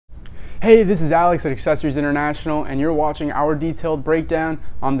Hey, this is Alex at Accessories International, and you're watching our detailed breakdown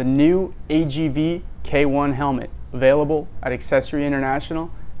on the new AGV K1 helmet, available at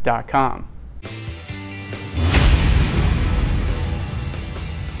accessoryinternational.com.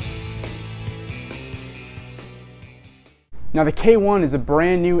 Now the K1 is a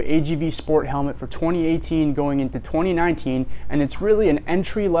brand new AGV sport helmet for 2018 going into 2019, and it's really an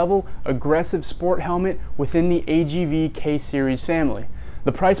entry-level aggressive sport helmet within the AGV K series family.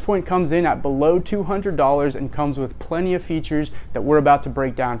 The price point comes in at below $200 and comes with plenty of features that we're about to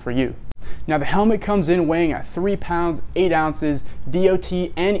break down for you. Now the helmet comes in weighing at 3 pounds, 8 ounces, DOT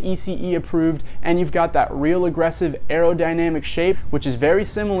and ECE approved, and you've got that real aggressive aerodynamic shape, which is very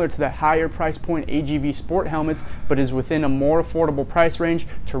similar to the higher price point AGV sport helmets, but is within a more affordable price range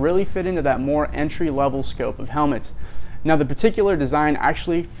to really fit into that more entry-level scope of helmets. Now the particular design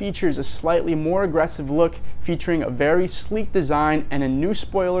actually features a slightly more aggressive look, featuring a very sleek design and a new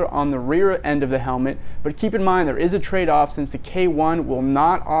spoiler on the rear end of the helmet, but keep in mind there is a trade-off since the K1 will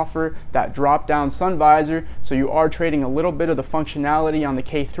not offer that drop-down sun visor, so you are trading a little bit of the functionality on the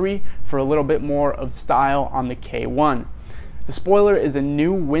K3 for a little bit more of style on the K1. The spoiler is a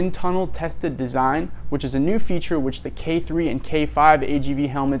new wind tunnel tested design, which is a new feature which the K3 and K5 AGV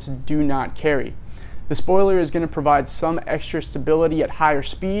helmets do not carry. The spoiler is going to provide some extra stability at higher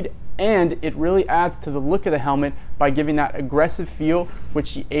speed, and it really adds to the look of the helmet by giving that aggressive feel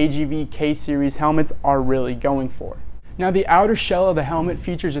which the AGV K series helmets are really going for. Now the outer shell of the helmet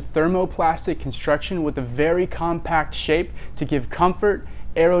features a thermoplastic construction with a very compact shape to give comfort,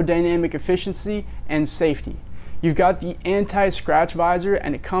 aerodynamic efficiency, and safety. You've got the anti-scratch visor,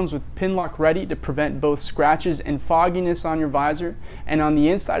 and it comes with pin lock ready to prevent both scratches and fogginess on your visor. And on the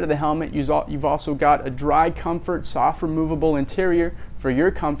inside of the helmet, you've also got a dry comfort, soft removable interior for your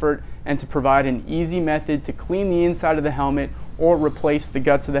comfort and to provide an easy method to clean the inside of the helmet or replace the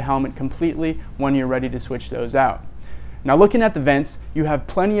guts of the helmet completely when you're ready to switch those out. Now looking at the vents, you have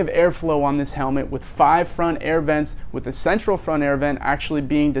plenty of airflow on this helmet with 5 front air vents, with the central front air vent actually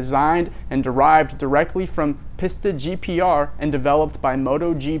being designed and derived directly from Pista GPR and developed by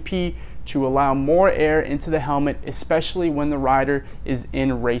MotoGP to allow more air into the helmet, especially when the rider is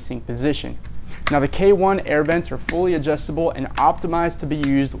in racing position. Now the K1 air vents are fully adjustable and optimized to be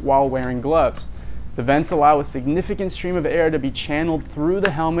used while wearing gloves. The vents allow a significant stream of air to be channeled through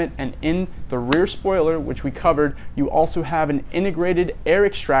the helmet, and in the rear spoiler, which we covered, you also have an integrated air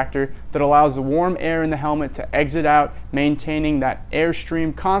extractor that allows the warm air in the helmet to exit out, maintaining that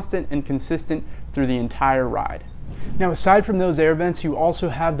airstream constant and consistent through the entire ride. Now aside from those air vents, you also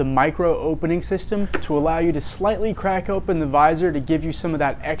have the micro opening system to allow you to slightly crack open the visor to give you some of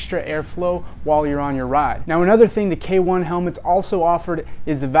that extra airflow while you're on your ride. Now another thing the K1 helmets also offered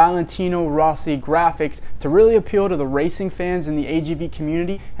is the Valentino Rossi graphics to really appeal to the racing fans in the AGV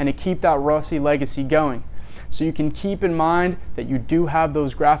community and to keep that Rossi legacy going. So you can keep in mind that you do have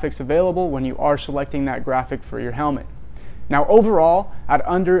those graphics available when you are selecting that graphic for your helmet. Now overall, at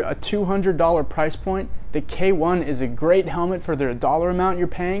under a $200 price point, the K1 is a great helmet for the dollar amount you're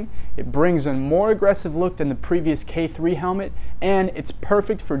paying. It brings a more aggressive look than the previous K3 helmet, and it's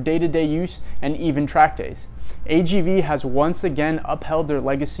perfect for day-to-day use and even track days. AGV has once again upheld their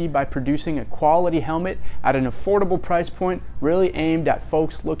legacy by producing a quality helmet at an affordable price point, really aimed at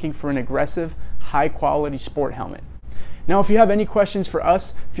folks looking for an aggressive, high-quality sport helmet. Now if you have any questions for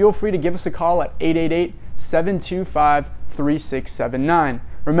us, feel free to give us a call at 888-725-3679.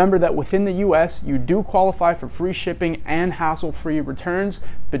 Remember that within the US, you do qualify for free shipping and hassle-free returns,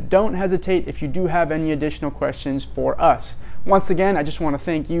 but don't hesitate if you do have any additional questions for us. Once again, I just want to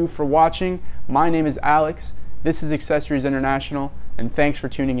thank you for watching. My name is Alex, this is Accessories International, and thanks for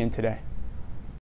tuning in today.